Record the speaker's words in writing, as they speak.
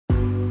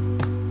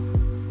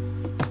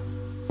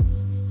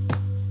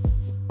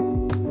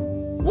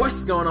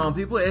What's going on,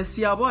 people? It's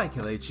your boy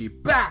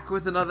Kelechi back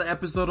with another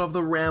episode of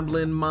the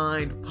Ramblin'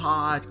 Mind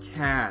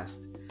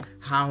podcast.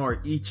 How are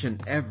each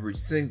and every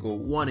single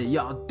one of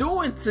y'all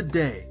doing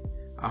today?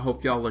 I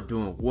hope y'all are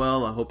doing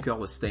well. I hope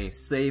y'all are staying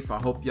safe. I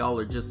hope y'all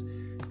are just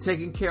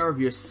taking care of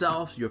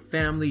yourself, your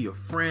family, your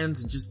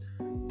friends, and just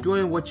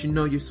doing what you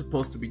know you're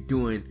supposed to be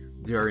doing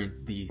during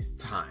these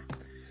times.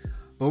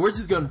 But we're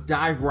just going to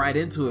dive right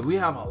into it. We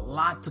have a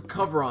lot to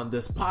cover on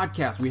this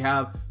podcast. We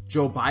have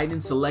Joe Biden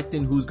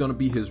selecting who's going to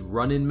be his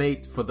running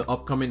mate for the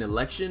upcoming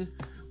election.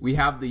 We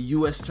have the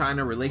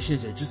U.S.-China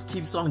relations that just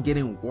keeps on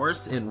getting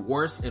worse and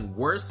worse and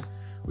worse.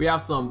 We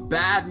have some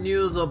bad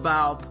news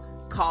about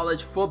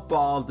college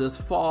football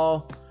this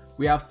fall.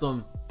 We have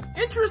some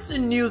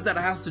interesting news that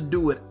has to do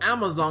with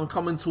Amazon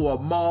coming to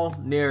a mall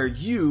near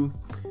you.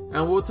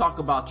 And we'll talk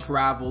about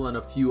travel and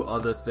a few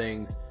other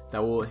things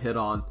that we'll hit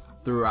on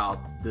throughout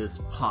this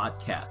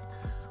podcast.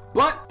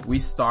 But we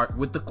start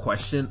with the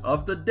question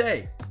of the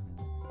day.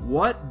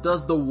 What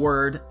does the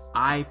word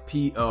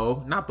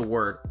IPO, not the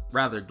word,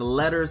 rather the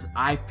letters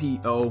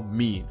IPO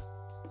mean?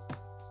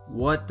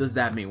 What does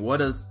that mean? What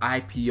does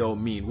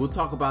IPO mean? We'll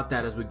talk about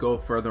that as we go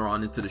further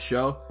on into the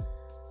show.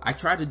 I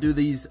try to do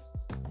these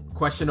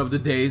question of the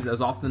days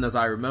as often as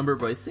I remember,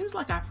 but it seems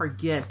like I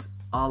forget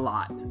a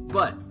lot.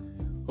 But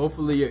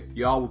hopefully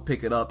y'all will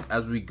pick it up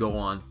as we go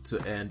on to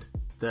end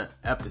the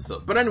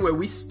episode. But anyway,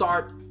 we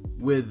start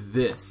with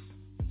this.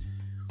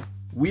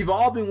 We've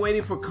all been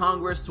waiting for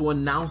Congress to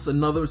announce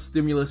another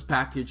stimulus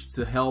package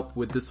to help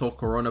with this whole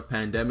corona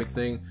pandemic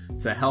thing,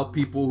 to help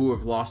people who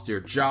have lost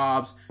their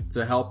jobs,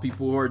 to help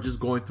people who are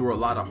just going through a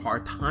lot of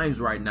hard times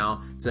right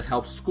now, to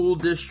help school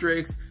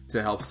districts,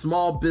 to help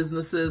small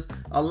businesses.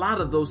 A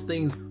lot of those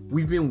things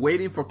we've been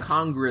waiting for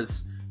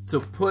Congress to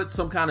put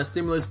some kind of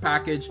stimulus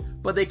package,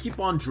 but they keep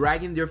on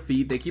dragging their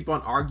feet. They keep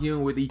on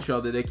arguing with each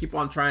other. They keep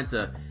on trying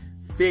to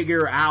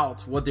figure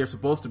out what they're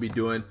supposed to be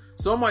doing.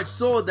 So much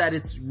so that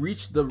it's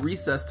reached the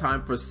recess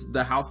time for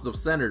the House of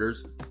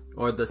Senators,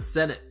 or the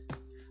Senate.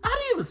 How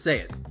do you even say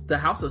it? The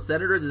House of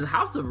Senators is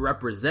House of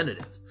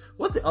Representatives.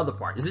 What's the other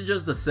part? Is it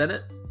just the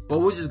Senate? But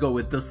we'll just go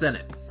with the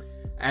Senate.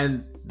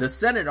 And the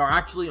Senate are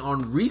actually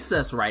on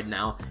recess right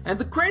now. And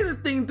the crazy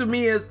thing to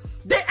me is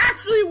they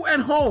actually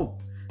went home.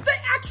 They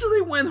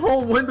actually went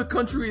home when the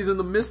country is in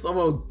the midst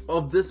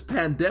of this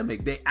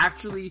pandemic.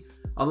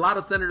 A lot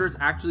of senators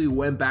actually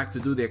went back to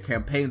do their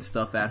campaign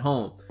stuff at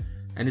home.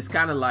 And it's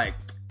kind of like,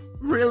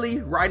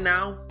 really? Right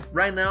now?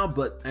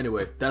 But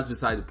anyway, that's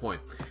beside the point.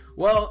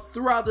 Well,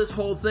 throughout this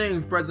whole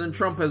thing, President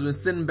Trump has been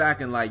sitting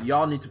back and like,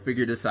 y'all need to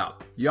figure this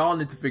out. If y'all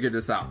don't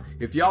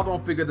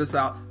figure this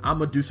out, I'm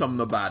going to do something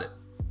about it.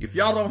 If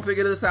y'all don't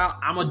figure this out,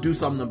 I'm going to do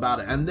something about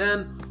it. And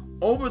then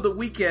over the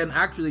weekend,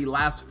 actually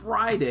last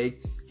Friday,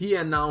 he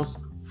announced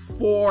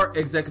 4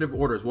 executive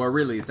orders. Well,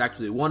 really, it's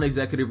actually 1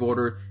 executive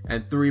order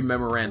and 3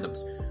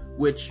 memorandums,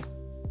 which,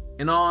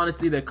 in all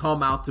honesty, they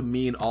come out to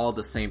mean all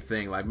the same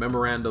thing. Like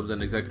memorandums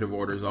and executive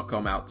orders all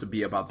come out to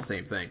be about the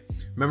same thing.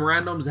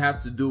 Memorandums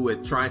have to do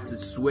with trying to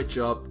switch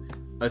up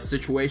a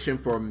situation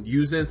from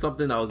using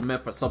something that was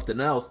meant for something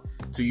else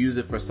to use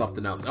it for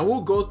something else. And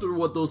we'll go through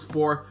what those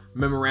 3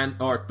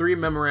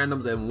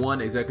 memorandums and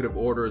 1 executive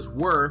orders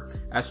were,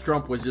 as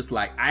Trump was just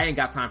like, I ain't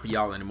got time for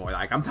y'all anymore.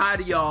 Like, I'm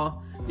tired of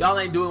y'all. Y'all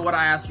ain't doing what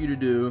I asked you to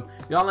do.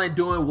 Y'all ain't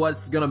doing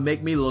what's gonna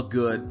make me look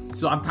good.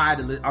 So I'm tired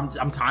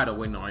of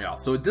waiting on y'all.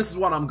 So this is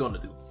what I'm gonna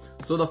do.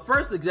 So the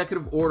first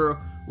executive order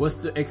was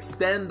to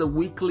extend the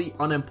weekly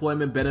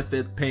unemployment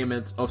benefit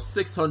payments of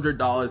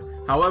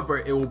 $600. However,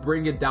 it will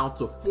bring it down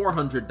to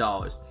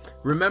 $400.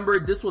 Remember,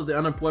 this was the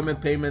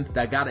unemployment payments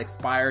that got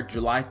expired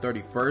July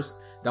 31st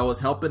that was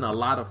helping a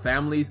lot of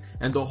families.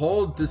 And the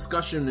whole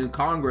discussion in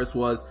Congress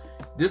was,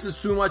 this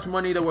is too much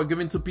money that we're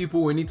giving to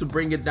people. We need to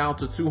bring it down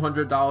to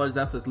 $200.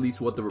 That's at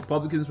least what the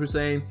Republicans were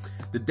saying.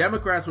 The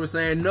Democrats were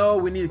saying, no,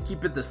 we need to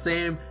keep it the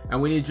same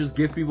and we need to just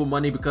give people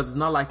money because it's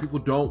not like people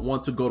don't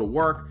want to go to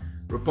work.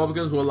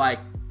 Republicans were like,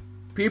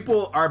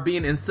 people are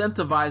being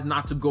incentivized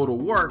not to go to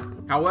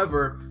work.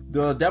 However,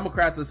 the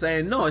Democrats are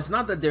saying, no, it's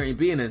not that they're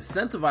being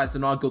incentivized to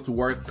not go to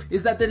work.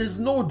 It's that there is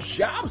no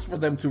jobs for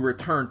them to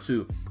return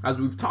to. As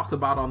we've talked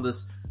about on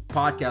this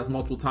podcast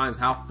multiple times,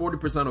 how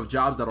 40% of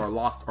jobs that are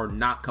lost are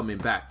not coming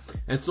back.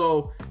 And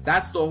so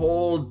that's the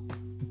whole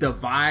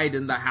divide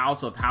in the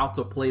House of how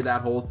to play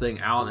that whole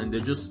thing out. And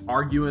they're just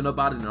arguing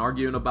about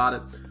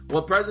it.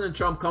 Well, President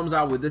Trump comes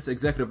out with this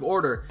executive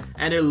order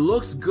and it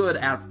looks good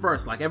at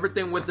first. Like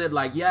everything with it,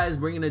 like, yeah, he's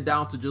bringing it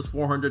down to just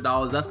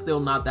 $400. That's still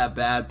not that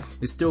bad.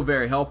 It's still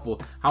very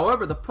helpful.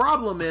 However, the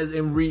problem is,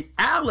 in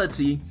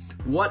reality,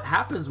 what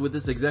happens with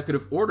this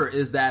executive order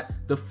is that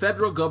the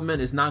federal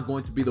government is not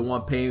going to be the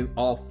one paying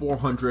all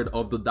 400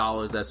 of the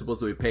dollars that's supposed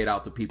to be paid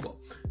out to people.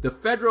 The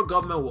federal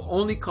government will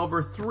only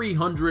cover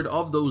 300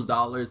 of those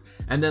dollars,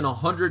 and then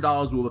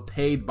 $100 will be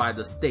paid by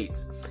the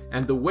states.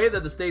 And the way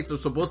that the states are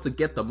supposed to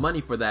get the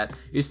money for that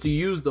is to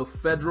use the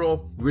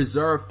Federal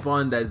Reserve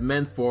Fund that is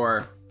meant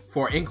for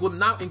for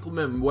not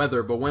inclement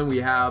weather, but when we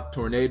have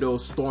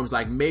tornadoes, storms,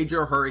 like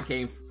major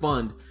hurricane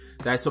fund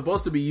that's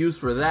supposed to be used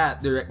for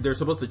that, they're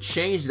supposed to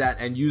change that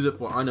and use it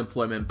for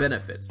unemployment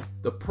benefits.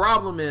 The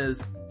problem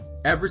is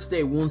every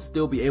state won't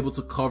still be able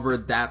to cover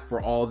that for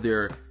all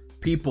their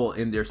people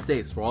in their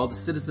states, for all the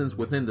citizens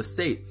within the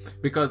state.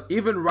 Because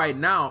even right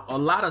now, a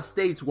lot of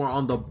states were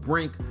on the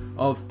brink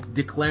of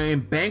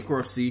declaring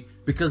bankruptcy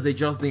because they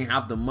just didn't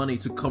have the money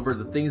to cover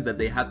the things that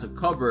they had to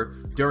cover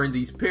during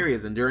these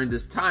periods and during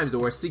these times. They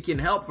were seeking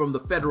help from the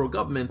federal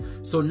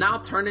government. So now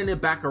turning it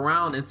back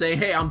around and saying,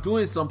 hey, I'm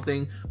doing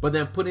something, but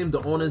then putting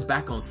the onus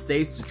back on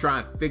states to try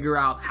and figure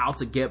out how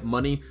to get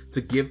money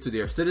to give to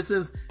their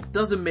citizens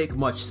doesn't make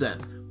much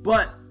sense.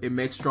 But it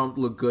makes Trump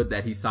look good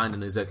that he signed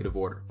an executive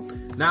order.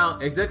 Now,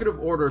 Executive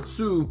Order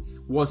 2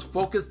 was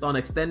focused on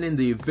extending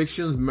the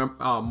evictions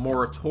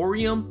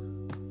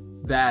moratorium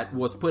that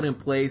was put in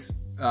place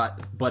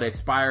but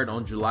expired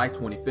on July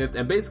 25th.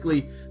 And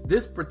basically,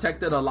 this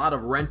protected a lot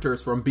of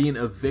renters from being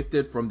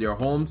evicted from their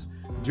homes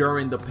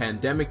during the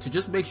pandemic, to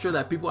just make sure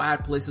that people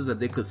had places that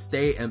they could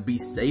stay and be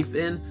safe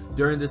in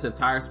during this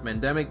entire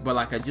pandemic. But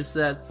like I just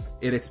said,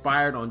 it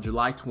expired on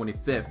July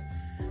 25th.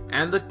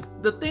 And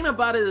the thing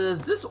about it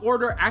is, this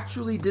order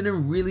actually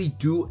didn't really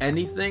do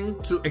anything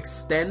to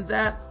extend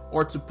that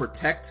or to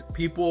protect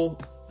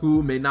people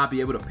who may not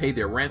be able to pay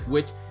their rent,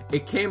 which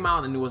it came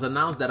out and it was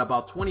announced that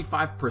about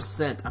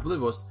 25%, I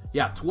believe it was,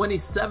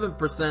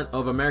 27%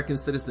 of American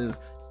citizens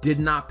did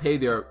not pay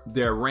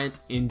their rent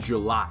in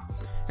July.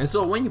 And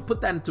so when you put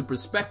that into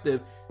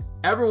perspective,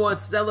 everyone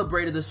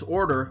celebrated this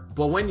order,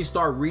 but when you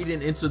start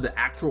reading into the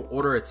actual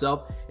order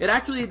itself, it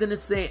actually didn't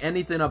say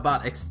anything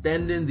about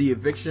extending the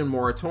eviction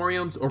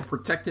moratoriums or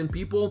protecting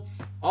people.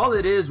 All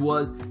it is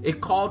was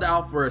it called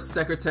out for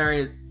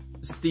Secretary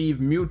Steve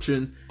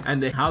Mnuchin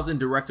and the Housing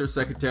Director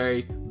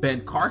Secretary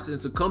Ben Carson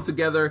to come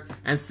together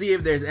and see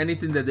if there's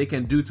anything that they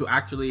can do to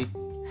actually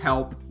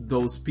help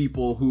those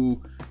people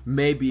who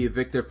may be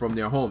evicted from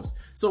their homes.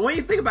 So when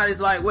you think about it,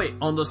 it's like, wait,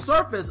 on the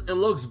surface, it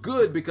looks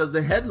good because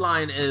the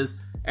headline is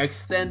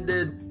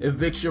extended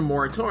eviction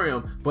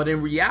moratorium, but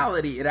in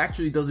reality, it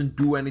actually doesn't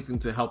do anything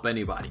to help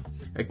anybody.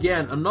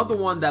 Again, another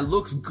one that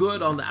looks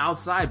good on the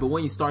outside, but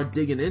when you start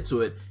digging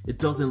into it, it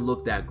doesn't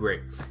look that great.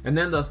 And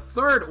then the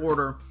third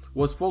order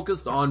was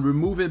focused on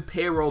removing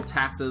payroll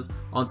taxes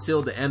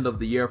until the end of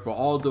the year for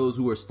all those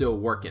who are still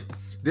working.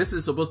 This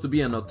is supposed to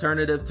be an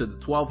alternative to the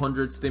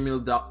 $1,200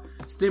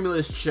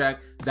 stimulus check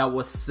that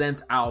was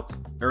sent out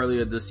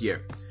earlier this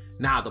year.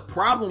 Now, the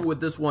problem with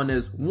this one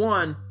is,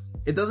 one,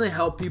 it doesn't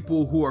help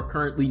people who are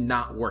currently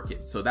not working.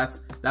 So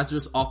that's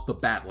just off the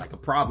bat like a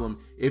problem.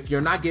 If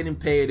you're not getting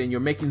paid and you're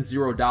making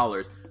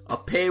 $0, a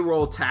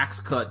payroll tax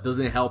cut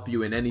doesn't help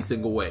you in any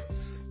single way.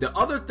 The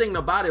other thing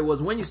about it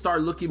was when you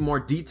start looking more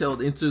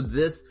detailed into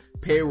this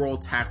payroll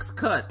tax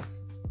cut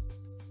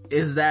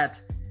is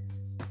that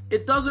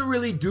it doesn't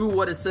really do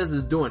what it says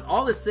it's doing.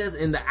 All it says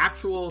in the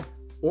actual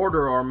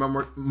order or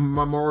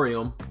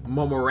memorandum,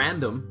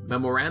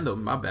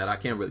 my bad, I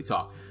can't really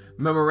talk.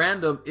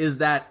 Memorandum is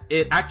that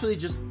it actually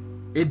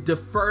it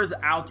defers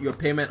out your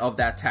payment of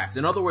that tax.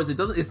 In other words,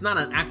 it's not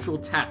an actual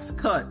tax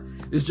cut.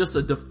 It's just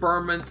a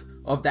deferment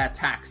of that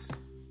tax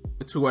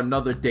to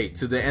another date,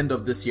 to the end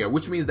of this year,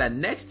 which means that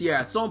next year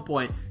at some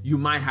point you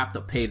might have to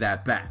pay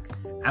that back,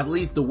 at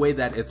least the way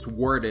that it's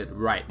worded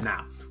right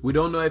now. We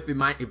don't know if it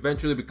might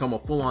eventually become a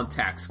full-on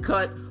tax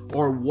cut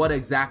or what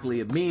exactly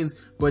it means,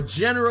 but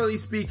generally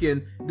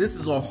speaking, this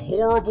is a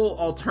horrible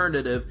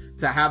alternative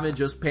to having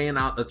just paying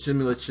out a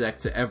stimulus check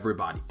to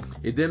everybody.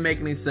 It didn't make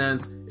any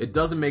sense. It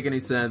doesn't make any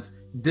sense.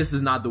 This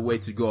is not the way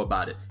to go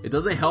about it. It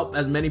doesn't help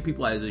as many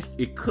people as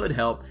it could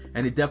help,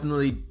 and it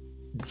definitely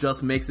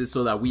just makes it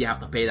so that we have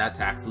to pay that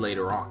tax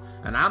later on.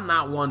 And I'm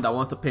not one that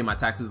wants to pay my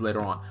taxes later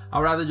on.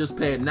 I'd rather just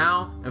pay it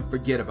now and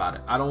forget about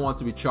it. I don't want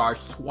to be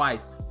charged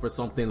twice for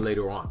something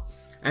later on.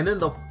 And then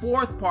the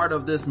fourth part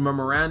of this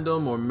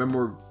memorandum or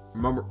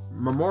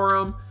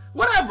memorandum,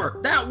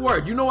 whatever, that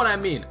word, you know what I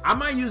mean. I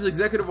might use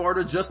executive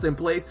order just in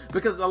place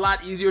because it's a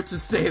lot easier to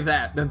say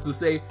that than to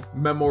say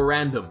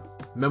memorandum.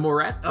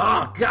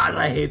 Oh God,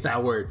 I hate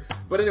that word.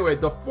 But anyway,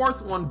 the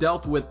fourth one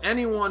dealt with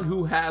anyone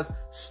who has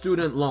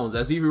student loans.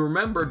 As you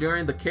remember,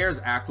 during the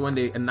CARES Act, when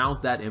they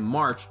announced that in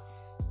March,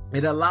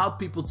 it allowed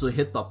people to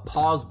hit the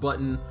pause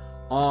button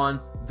on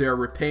their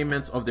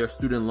repayments of their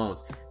student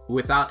loans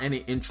without any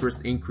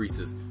interest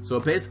increases. So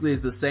basically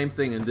it's the same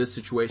thing in this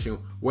situation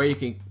where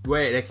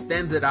it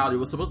extends it out. It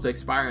was supposed to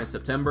expire in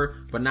September,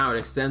 but now it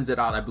extends it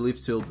out, I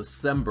believe, till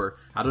December.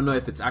 I don't know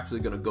if it's actually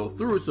going to go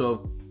through,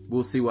 so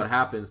we'll see what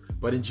happens.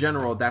 But in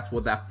general, that's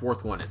what that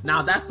fourth one is.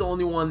 Now, that's the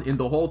only one in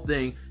the whole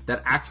thing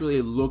that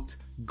actually looked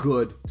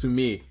good to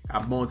me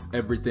amongst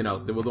everything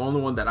else. It was the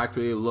only one that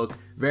actually looked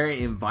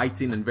very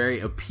inviting and very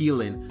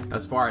appealing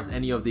as far as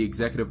any of the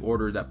executive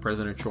order that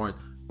President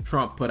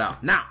Trump put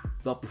out. Now,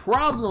 the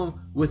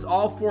problem with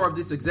all four of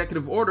this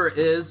executive order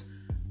is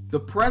the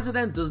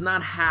president does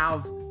not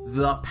have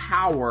the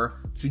power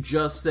to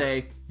just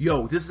say,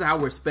 yo, this is how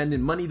we're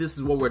spending money. This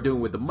is what we're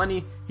doing with the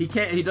money. He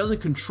doesn't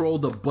control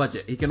the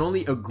budget. He can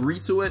only agree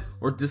to it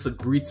or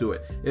disagree to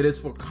it. It is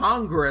for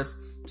Congress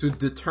to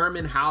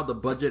determine how the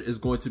budget is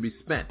going to be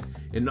spent.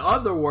 In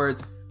other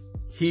words,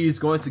 he's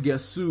going to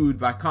get sued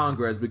by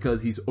Congress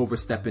because he's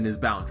overstepping his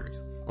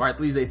boundaries. Or at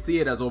least they see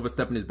it as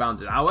overstepping his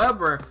boundaries.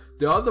 However,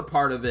 the other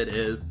part of it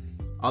is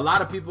a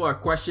lot of people are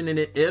questioning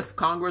it if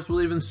Congress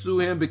will even sue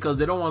him because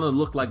they don't want to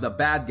look like the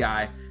bad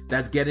guy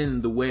that's getting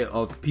in the way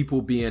of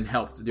people being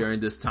helped during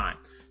this time.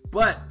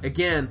 But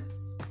again,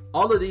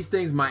 all of these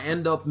things might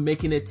end up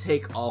making it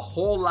take a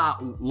whole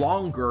lot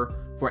longer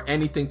for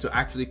anything to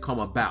actually come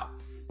about.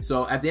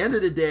 So at the end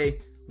of the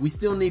day, we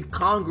still need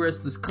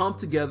Congress to come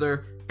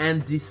together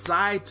and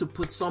decide to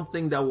put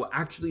something that will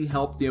actually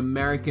help the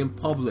American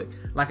public.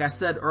 Like I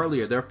said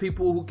earlier, there are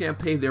people who can't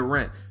pay their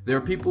rent. There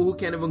are people who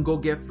can't even go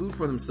get food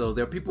for themselves.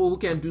 There are people who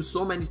can't do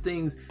so many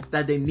things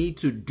that they need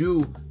to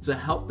do to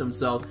help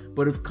themselves.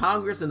 But if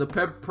Congress and the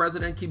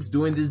president keeps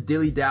doing this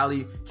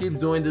dilly-dally, keeps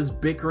doing this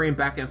bickering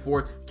back and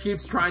forth,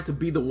 keeps trying to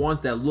be the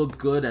ones that look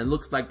good and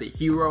looks like the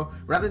hero,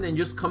 rather than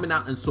just coming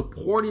out and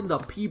supporting the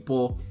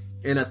people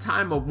in a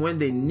time of when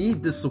they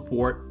need the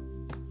support,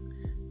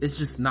 it's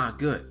just not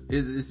good.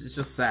 It's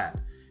just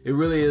sad. It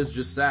really is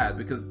just sad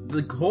because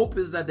the hope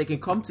is that they can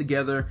come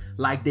together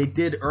like they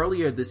did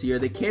earlier this year.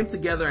 They came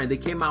together and they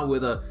came out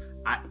with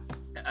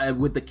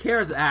with the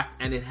CARES Act,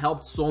 and it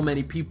helped so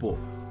many people.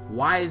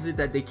 Why is it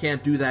that they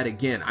can't do that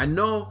again? I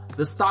know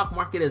the stock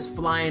market is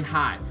flying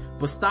high,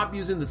 but stop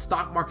using the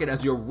stock market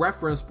as your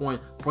reference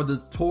point for the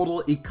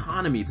total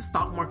economy. The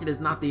stock market is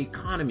not the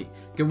economy.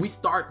 Can we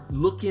start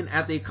looking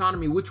at the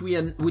economy, which we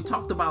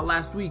talked about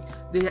last week?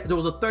 There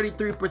was a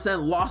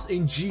 33% loss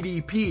in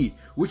GDP,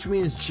 which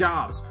means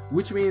jobs,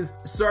 which means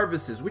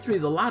services, which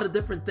means a lot of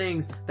different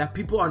things that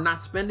people are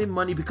not spending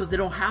money because they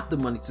don't have the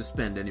money to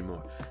spend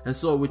anymore. And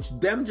so with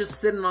them just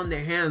sitting on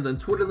their hands and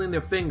twiddling their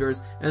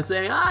fingers and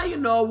saying,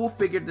 we'll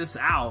figure this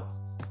out,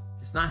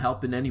 it's not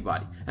helping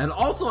anybody. And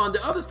also on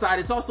the other side,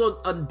 it's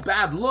also a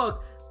bad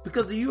look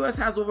because the US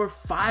has over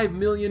 5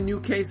 million new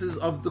cases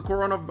of the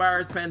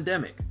coronavirus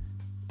pandemic.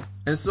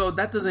 And so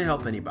that doesn't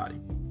help anybody.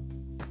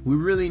 We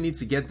really need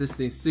to get this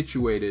thing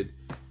situated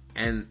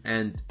and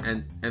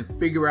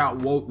figure out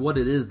what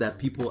it is that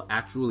people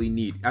actually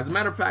need. As a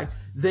matter of fact,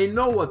 they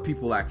know what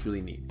people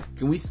actually need.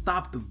 Can we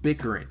stop the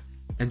bickering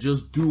and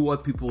just do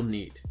what people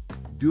need?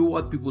 Do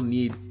what people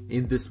need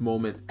in this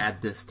moment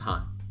at this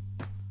time.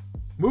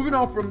 Moving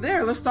on from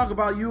there, let's talk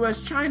about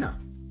US-China.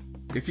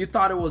 If you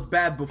thought it was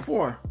bad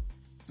before,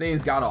 things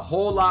got a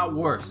whole lot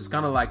worse. It's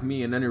kind of like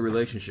me in any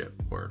relationship,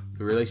 or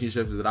the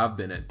relationships that I've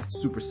been in.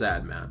 Super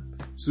sad, man.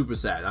 Super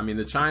sad. I mean,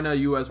 the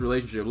China-US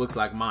relationship looks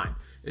like mine.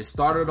 It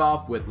started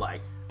off with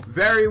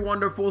very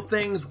wonderful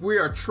things. We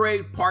are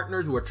trade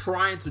partners. We're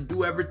trying to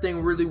do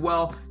everything really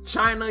well.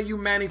 China, you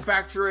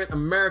manufacture it.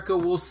 America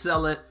will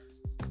sell it.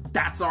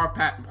 That's our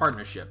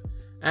partnership.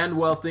 And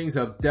well, things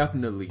have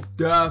definitely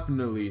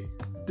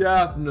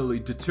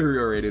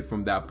deteriorated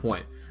from that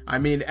point. I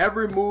mean,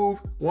 every move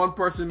one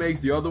person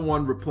makes, the other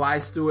one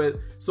replies to it.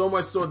 So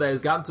much so that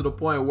it's gotten to the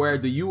point where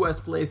the US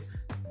placed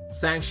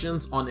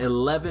sanctions on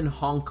 11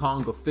 Hong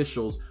Kong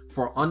officials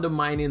for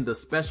undermining the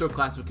special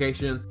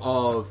classification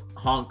of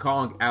Hong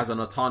Kong as an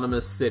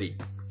autonomous city.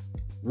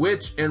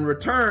 Which in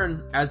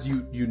return, as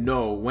you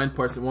know, when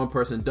one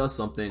person does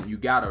something, you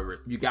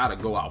gotta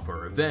go out for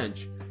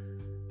revenge.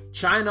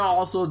 China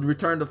also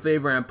returned the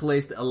favor and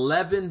placed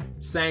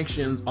 11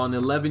 sanctions on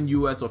 11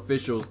 US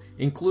officials,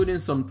 including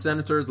some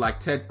senators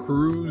like Ted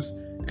Cruz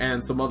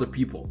and some other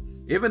people.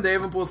 They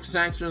even put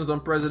sanctions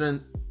on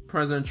President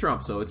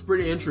Trump. So it's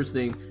pretty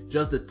interesting,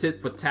 just the tit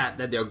for tat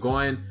that they're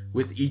going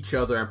with each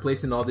other and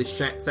placing all these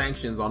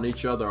sanctions on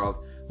each other of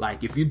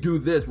if you do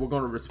this, we're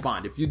going to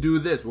respond. If you do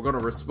this, we're going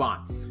to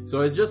respond.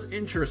 So it's just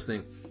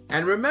interesting.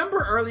 And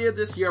remember earlier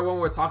this year when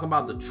we were talking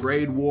about the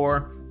trade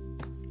war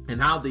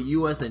and how the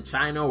US and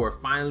China were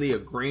finally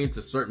agreeing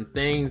to certain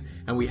things,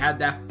 and we had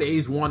that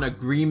phase 1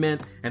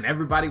 agreement and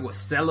everybody was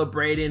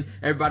celebrating.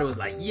 Everybody was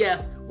like,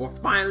 yes, we're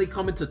finally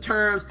coming to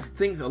terms.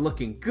 Things are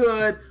looking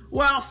good.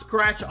 Well,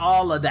 scratch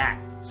all of that.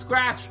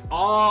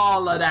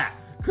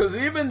 Cause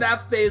even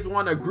that phase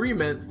 1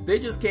 agreement, they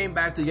just came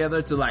back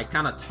together to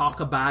kind of talk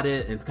about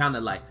it and kind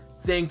of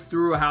think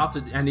through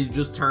and it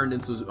just turned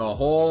into a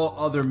whole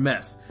other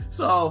mess.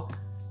 So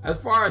as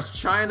far as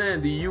China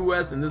and the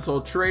US and this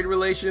whole trade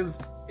relations,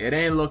 it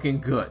ain't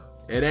looking good.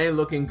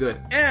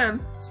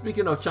 And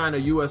speaking of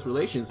China-US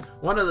relations,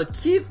 one of the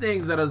key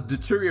things that has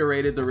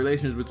deteriorated the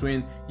relations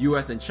between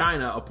US and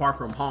China, apart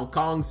from Hong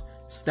Kong's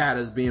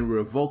status being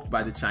revoked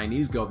by the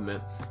Chinese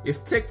government, is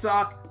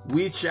TikTok,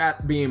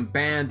 WeChat being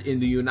banned in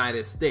the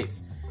United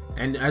States.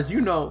 And as you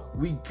know,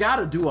 we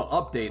gotta do an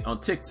update on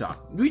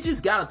TikTok. We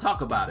just gotta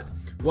talk about it.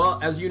 Well,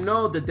 as you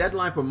know, the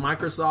deadline for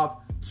Microsoft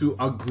to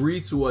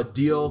agree to a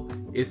deal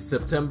is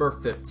September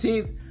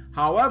 15th.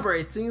 However,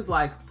 it seems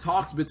like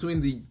talks between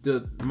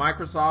the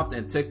Microsoft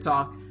and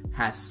TikTok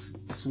has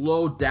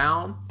slowed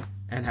down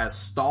and has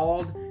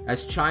stalled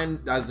as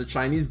the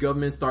Chinese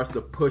government starts to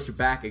push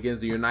back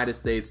against the United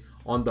States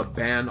on the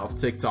ban of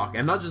TikTok.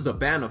 And not just the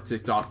ban of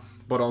TikTok,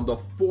 but on the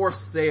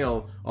forced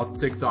sale of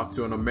TikTok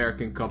to an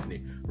American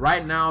company.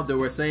 Right now, they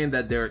were saying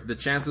that the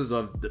chances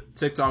of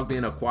TikTok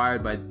being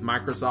acquired by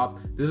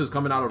Microsoft, this is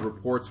coming out of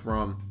reports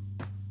from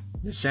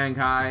the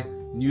Shanghai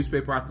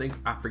newspaper.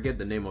 I forget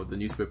the name of the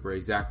newspaper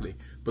exactly,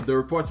 but the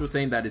reports were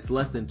saying that it's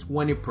less than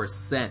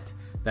 20%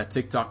 that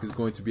TikTok is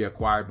going to be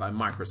acquired by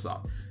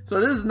Microsoft. So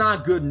this is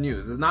not good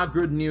news. It's not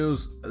good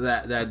news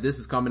that this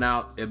is coming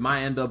out. It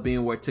might end up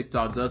being where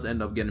TikTok does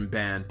end up getting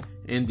banned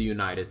in the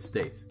United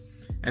States.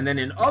 And then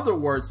in other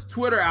words,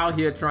 Twitter out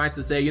here trying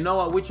to say, you know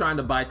what, we're trying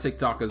to buy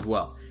TikTok as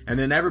well. And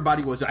then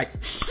everybody was like,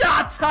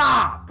 shut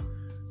up!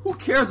 Who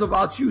cares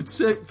about you,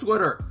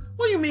 Twitter?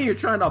 What do you mean you're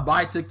trying to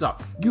buy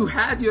TikTok? You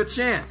had your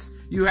chance.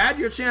 You had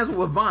your chance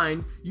with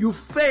Vine. You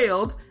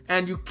failed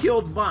and you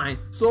killed Vine.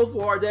 So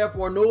far,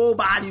 therefore,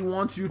 nobody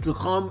wants you to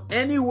come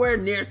anywhere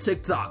near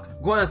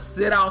TikTok. Go and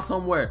sit out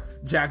somewhere.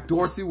 Jack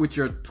Dorsey with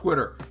your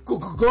Twitter.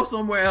 Go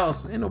somewhere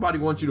else. Ain't nobody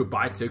wants you to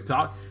buy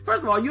TikTok.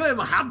 First of all, you don't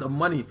even have the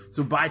money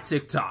to buy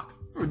TikTok.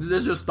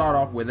 Let's just start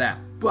off with that.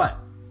 But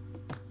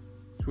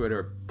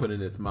Twitter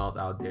putting its mouth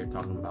out there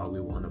talking about we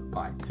want to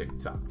buy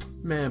TikTok.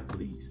 Man,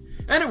 please.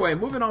 Anyway,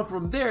 moving on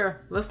from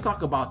there, let's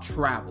talk about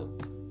travel.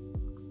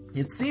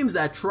 It seems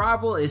that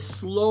travel is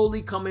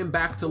slowly coming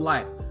back to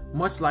life,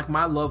 much like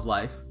my love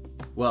life.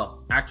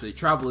 Well, actually,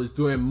 travel is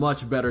doing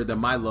much better than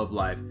my love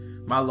life.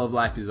 My love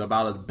life is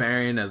about as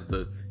barren as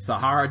the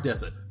Sahara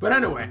Desert. But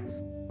anyway,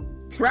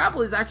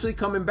 travel is actually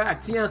coming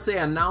back. TSA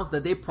announced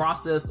that they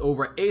processed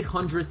over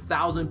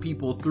 800,000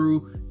 people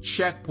through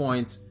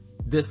checkpoints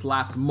this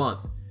last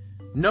month.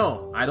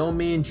 No, I don't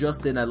mean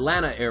just in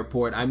Atlanta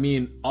airport. I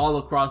mean all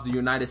across the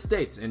United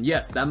States. And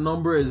yes, that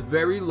number is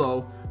very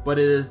low, but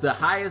it is the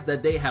highest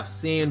that they have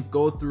seen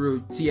go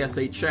through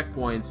TSA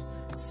checkpoints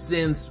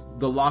since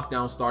the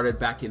lockdown started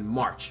back in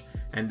March.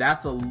 And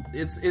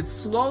it's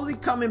slowly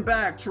coming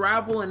back.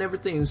 Travel and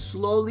everything is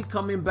slowly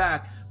coming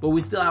back, but we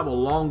still have a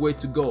long way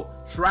to go.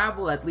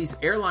 Travel, at least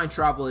airline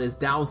travel, is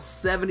down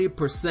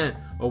 70%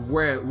 of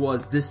where it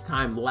was this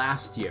time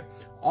last year.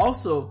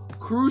 Also,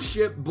 cruise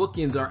ship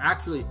bookings are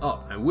actually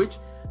up, and which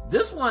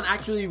this one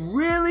actually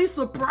really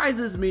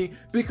surprises me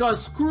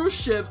because cruise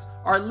ships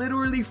are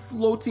literally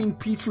floating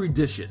petri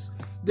dishes.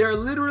 They're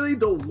literally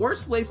the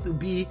worst place to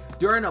be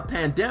during a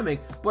pandemic,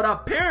 but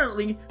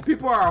apparently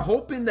people are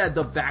hoping that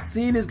the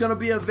vaccine is going to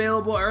be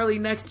available early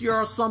next year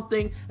or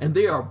something, and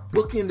they are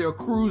booking their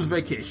cruise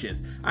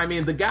vacations. I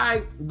mean,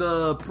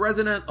 the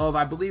president of,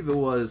 I believe it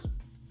was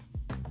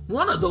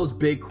one of those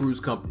big cruise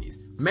companies,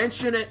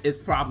 mention it, it's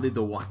probably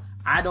the one.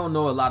 I don't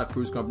know a lot of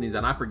cruise companies,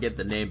 and I forget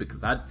the name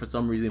because I, for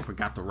some reason,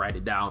 forgot to write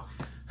it down.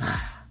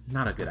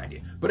 Not a good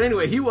idea. But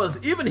anyway, he was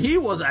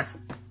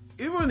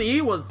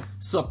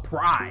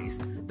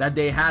surprised that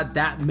they had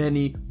that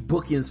many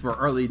bookings for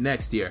early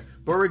next year.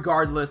 But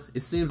regardless,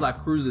 it seems like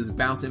cruise is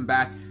bouncing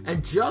back.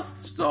 And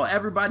just so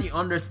everybody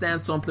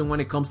understands something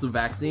when it comes to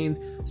vaccines,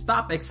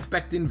 stop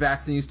expecting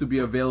vaccines to be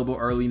available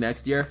early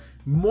next year.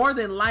 More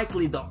than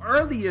likely, the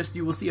earliest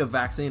you will see a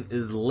vaccine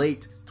is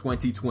late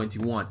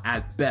 2021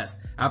 at best,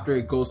 after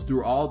it goes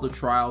through all the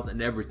trials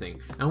and everything.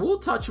 And we'll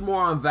touch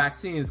more on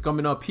vaccines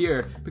coming up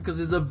here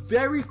because it's a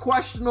very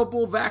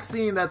questionable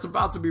vaccine that's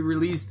about to be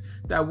released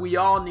that we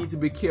all need to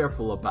be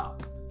careful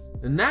about.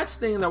 The next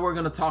thing that we're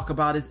going to talk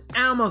about is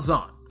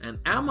Amazon. And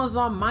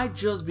Amazon might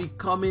just be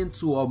coming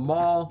to a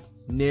mall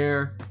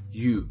near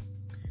you.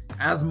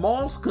 As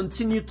malls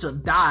continue to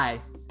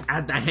die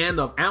at the hand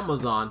of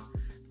Amazon,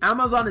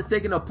 Amazon is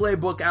taking a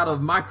playbook out of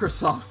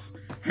Microsoft's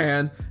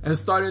hand and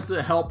starting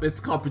to help its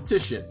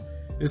competition.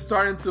 It's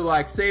starting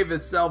to save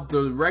itself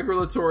the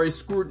regulatory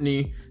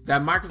scrutiny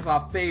that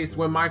Microsoft faced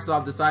when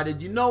Microsoft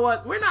decided, you know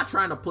what, we're not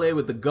trying to play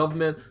with the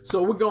government,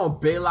 so we're going to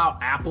bail out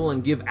Apple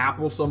and give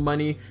Apple some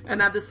money.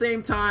 And at the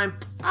same time,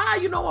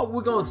 you know what,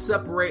 we're going to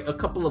separate a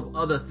couple of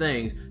other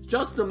things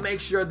just to make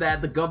sure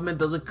that the government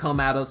doesn't come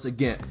at us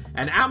again.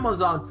 And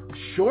Amazon,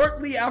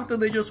 shortly after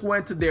they just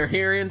went to their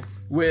hearing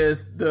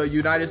with the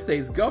United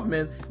States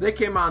government, they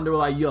came out and they were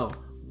like, yo,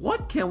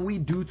 what can we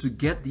do to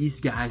get these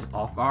guys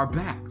off our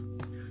back?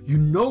 You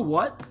know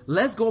what?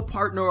 Let's go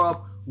partner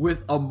up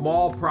with a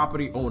mall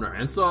property owner.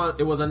 And so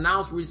it was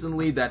announced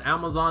recently that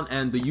Amazon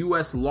and the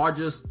U.S.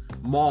 largest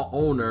mall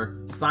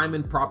owner,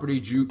 Simon Property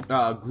Group,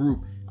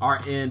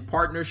 are in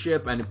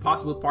partnership and in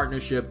possible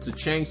partnership to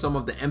change some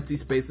of the empty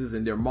spaces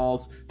in their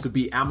malls to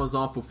be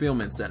Amazon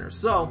fulfillment centers.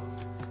 So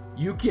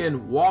you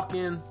can walk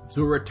in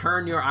to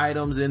return your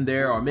items in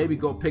there, or maybe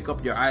go pick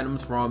up your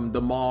items from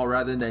the mall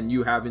rather than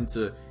you having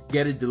to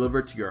get it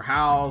delivered to your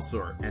house,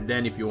 and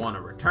then if you want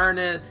to return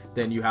it,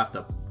 then you have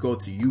to go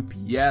to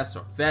UPS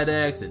or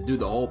FedEx and do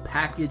the whole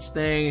package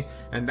thing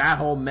and that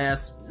whole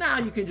mess. Now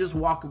you can just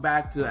walk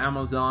back to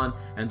Amazon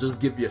and just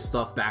give your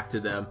stuff back to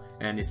them,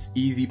 and it's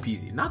easy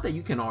peasy. Not that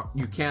you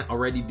can't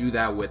already do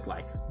that with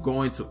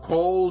going to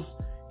Kohl's,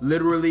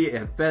 literally,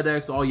 and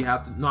FedEx, UPS, all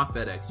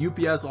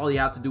you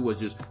have to do was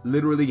just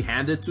literally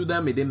hand it to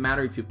them. It didn't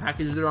matter if you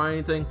packaged it or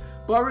anything.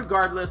 But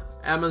regardless,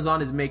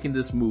 Amazon is making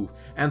this move.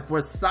 And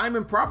for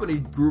Simon Property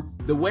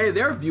Group, the way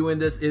they're viewing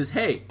this is,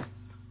 hey,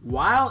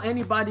 while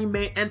anybody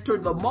may enter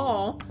the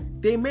mall,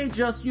 they may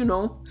just,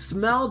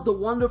 smell the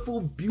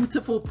wonderful,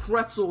 beautiful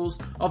pretzels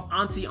of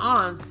Auntie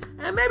Anne's,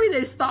 and maybe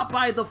they stop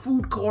by the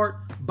food court,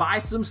 buy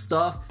some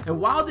stuff, and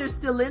while they're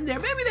still in there,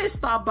 maybe they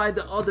stop by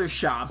the other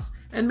shops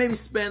and maybe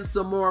spend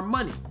some more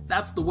money.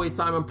 That's the way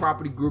Simon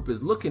Property Group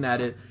is looking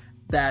at it,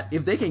 that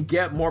if they can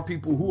get more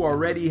people who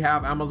already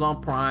have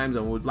Amazon Primes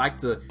and would like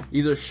to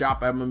either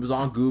shop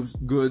Amazon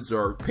goods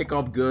or pick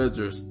up goods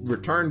or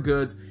return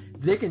goods,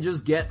 they can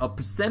just get a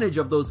percentage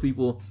of those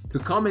people to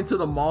come into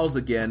the malls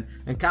again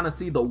and kind of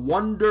see the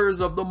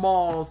wonders of the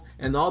malls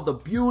and all the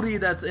beauty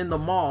that's in the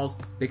malls.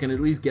 They can at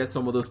least get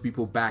some of those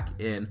people back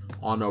in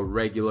on a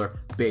regular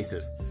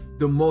basis.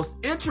 The most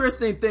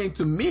interesting thing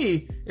to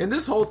me in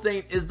this whole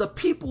thing is the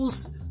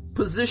people's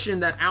position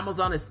that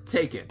Amazon is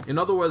taking. In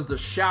other words, the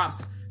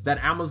shops that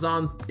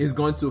Amazon is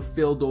going to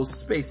fill those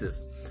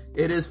spaces.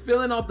 It is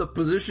filling up the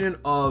position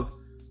of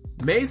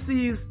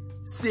Macy's,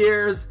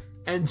 Sears,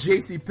 and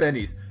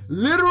JCPenney's.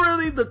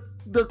 Literally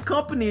the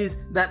companies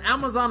that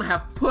Amazon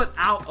have put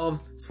out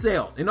of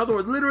sale. In other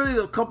words, literally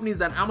the companies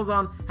that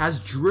Amazon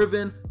has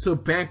driven to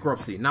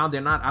bankruptcy. Now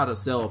they're not out of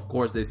sale, of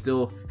course. They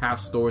still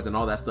have stores and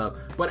all that stuff.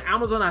 But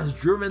Amazon has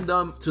driven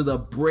them to the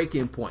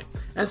breaking point.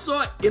 And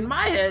so in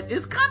my head,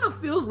 it kind of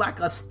feels like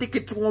a stick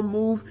it to them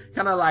move.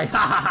 Kind of like,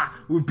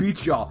 we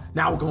beat y'all.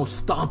 Now we're going to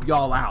stomp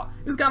y'all out.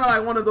 It's kind of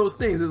like one of those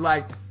things. It's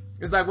like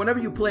whenever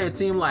you play a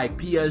team like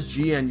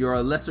PSG and you're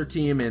a lesser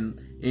team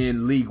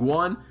in League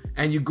One,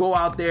 and you go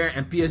out there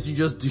and PSG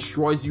just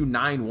destroys you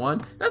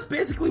 9-1. That's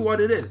basically what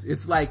it is.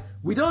 It's like,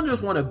 we don't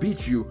just want to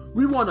beat you.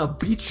 We want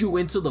to beat you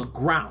into the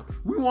ground.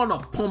 We want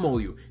to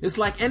pummel you. It's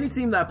like any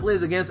team that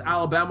plays against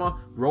Alabama,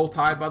 Roll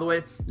Tide, by the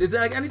way. It's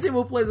like any team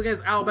who plays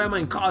against Alabama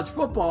in college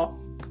football,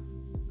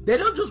 they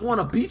don't just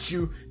want to beat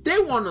you. They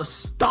want to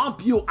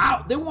stomp you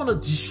out. They want to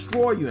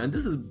destroy you. And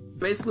this is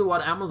basically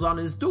what Amazon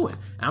is doing.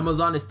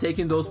 Amazon is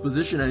taking those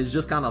positions and is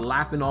just kind of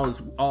laughing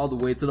all the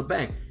way to the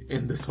bank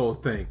in this whole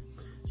thing.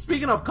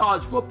 Speaking of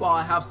college football,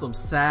 I have some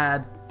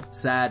sad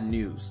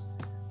news.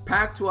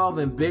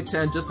 Pac-12 and Big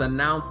Ten just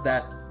announced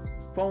that...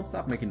 Phone,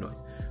 stop making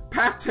noise.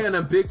 Pac-10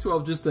 and Big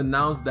 12 just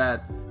announced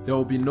that there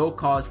will be no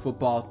college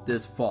football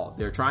this fall.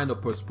 They're trying to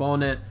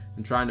postpone it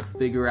and trying to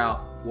figure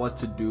out what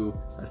to do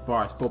as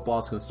far as football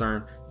is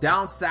concerned.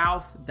 Down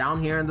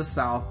here in the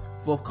South,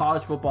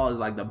 college football is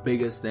like the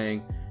biggest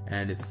thing.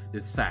 And it's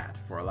sad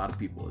for a lot of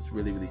people. It's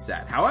really, really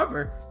sad.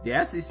 However,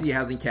 the SEC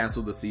hasn't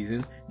canceled the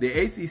season. The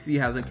ACC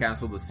hasn't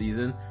canceled the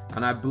season.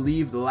 And I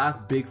believe the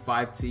last Big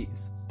 5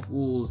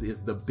 schools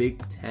is the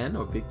Big 10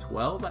 or Big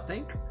 12, I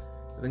think.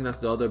 I think that's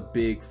the other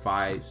Big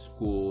 5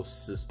 school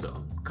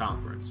system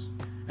conference.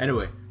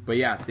 Anyway, but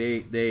yeah,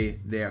 they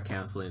are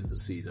canceling the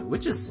season,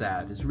 which is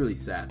sad. It's really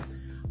sad.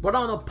 But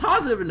on a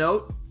positive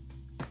note,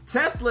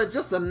 Tesla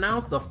just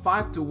announced a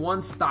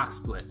 5-to-1 stock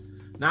split.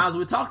 Now, as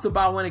we talked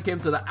about when it came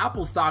to the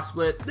Apple stock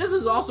split, this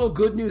is also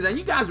good news. And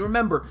you guys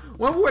remember,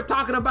 when we were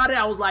talking about it,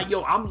 I was like,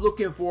 yo, I'm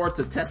looking forward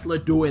to Tesla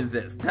doing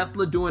this.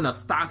 Tesla doing a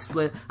stock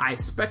split. I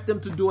expect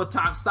them to do a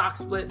stock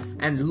split.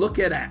 And look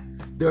at that.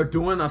 They're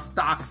doing a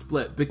stock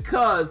split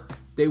because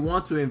they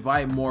want to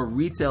invite more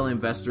retail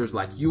investors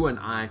like you and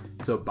I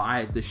to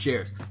buy the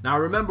shares. Now,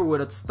 remember,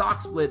 with a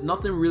stock split,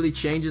 nothing really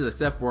changes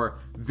except for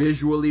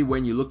visually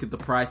when you look at the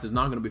price. It's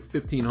not going to be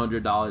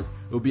 $1,500.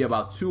 It will be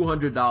about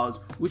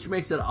 $200, which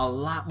makes it a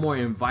lot more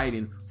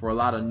inviting for a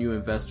lot of new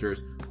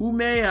investors who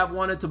may have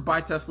wanted to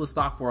buy Tesla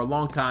stock for a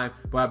long time,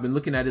 but I've been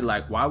looking at it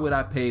like, why would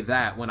I pay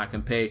that when I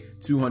can pay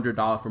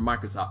 $200 for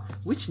Microsoft?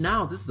 Which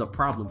now, this is a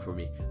problem for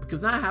me,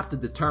 because now I have to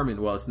determine,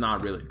 well, it's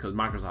not really, because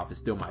Microsoft is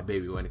still my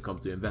baby when it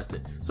comes to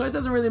investing. So it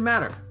doesn't really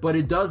matter, but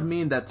it does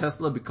mean that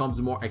Tesla becomes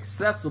more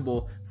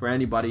accessible for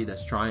anybody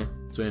that's trying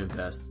to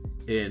invest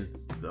in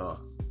the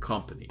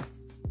company.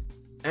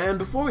 And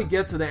before we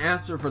get to the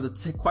answer for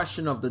the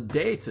question of the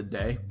day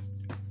today,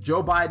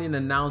 Joe Biden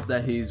announced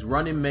that his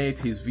running mate,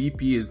 his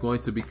VP, is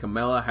going to be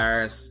Kamala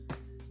Harris.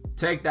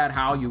 Take that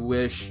how you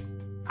wish.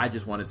 I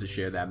just wanted to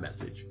share that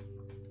message.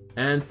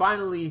 And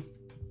finally,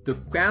 the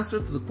answer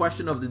to the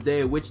question of the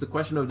day, which the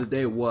question of the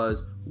day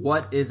was,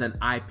 what is an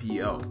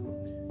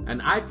IPO? An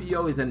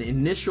IPO is an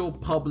initial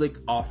public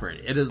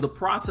offering. It is the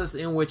process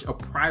in which a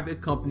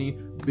private company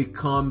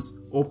becomes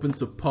open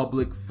to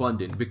public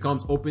funding,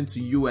 becomes open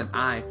to you and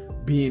I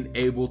being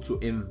able to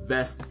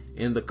invest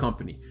in the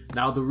company.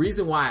 Now, the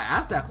reason why I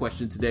asked that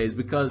question today is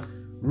because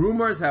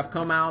rumors have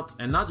come out,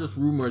 and not just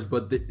rumors,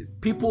 but the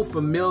people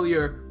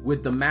familiar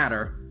with the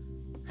matter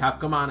have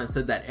come out and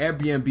said that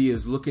Airbnb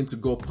is looking to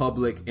go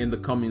public in the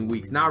coming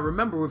weeks. Now,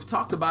 remember, we've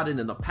talked about it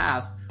in the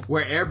past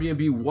where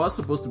Airbnb was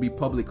supposed to be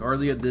public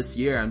earlier this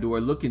year and they were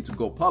looking to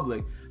go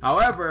public.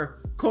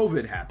 However,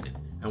 COVID happened.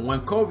 And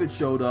when COVID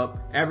showed up,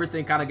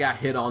 everything kind of got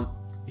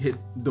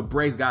the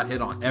brakes got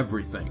hit on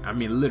everything. I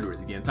mean,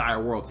 literally, the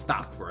entire world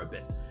stopped for a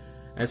bit.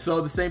 And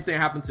so the same thing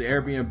happened to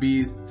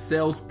Airbnb's.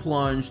 Sales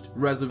plunged,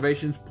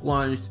 reservations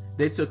plunged.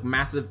 They took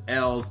massive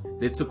L's.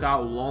 They took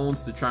out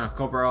loans to try and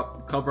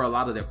cover a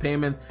lot of their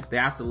payments. They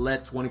had to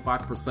let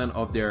 25%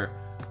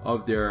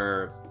 of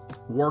their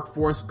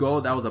workforce go.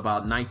 That was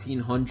about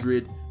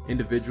 1,900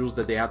 individuals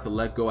that they had to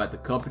let go at the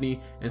company.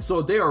 And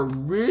so they are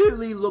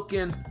really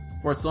looking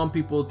for some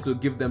people to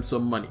give them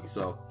some money.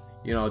 So,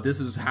 this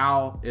is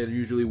how it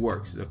usually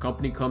works. The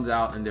company comes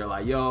out and they're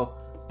like, yo,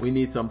 we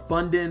need some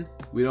funding.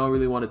 We don't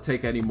really want to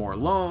take any more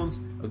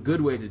loans. A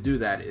good way to do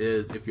that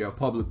is, if you're a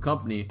public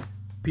company,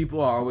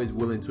 people are always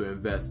willing to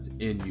invest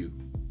in you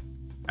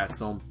at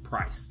some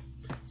price.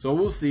 So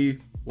we'll see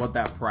what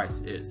that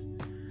price is.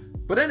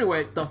 But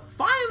anyway, the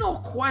final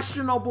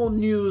questionable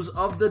news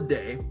of the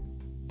day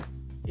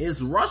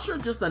is Russia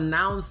just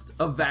announced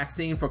a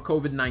vaccine for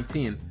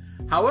COVID-19.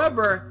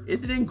 However,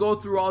 it didn't go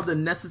through all the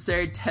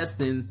necessary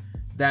testing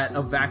that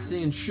a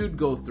vaccine should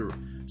go through.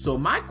 So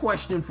my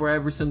question for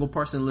every single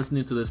person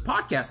listening to this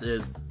podcast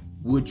is,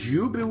 would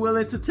you be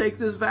willing to take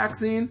this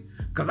vaccine?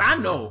 Because I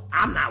know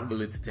I'm not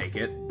willing to take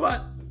it,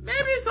 but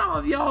maybe some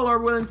of y'all are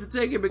willing to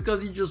take it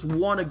because you just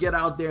want to get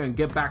out there and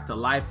get back to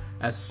life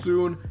as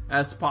soon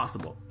as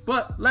possible.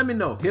 But let me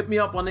know. Hit me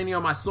up on any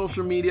of my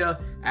social media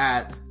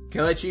at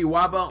Kelechi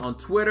Iwaba on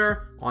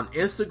Twitter, on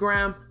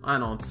Instagram,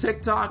 and on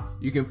TikTok.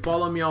 You can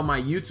follow me on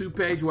my YouTube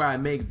page where I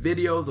make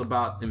videos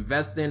about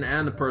investing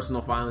and the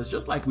personal finance,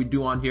 just like we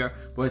do on here,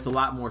 but it's a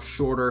lot more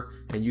shorter,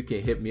 and you can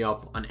hit me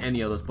up on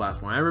any of those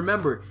platforms. And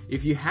remember,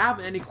 if you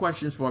have any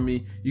questions for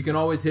me, you can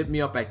always hit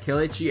me up at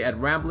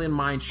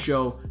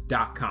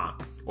Kelechi@ramblingmindshow.com,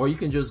 or you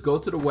can just go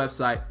to the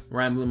website,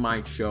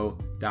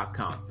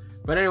 ramblingmindshow.com.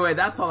 But anyway,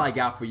 that's all I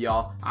got for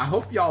y'all. I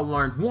hope y'all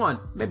learned one,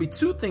 maybe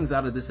two things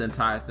out of this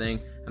entire thing,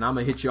 and I'm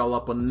gonna hit y'all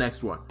up on the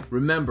next one.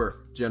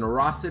 Remember,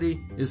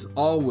 generosity is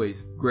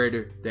always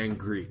greater than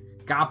greed.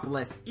 God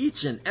bless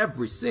each and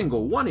every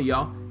single one of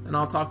y'all, and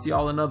I'll talk to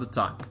y'all another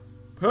time.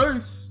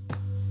 Peace!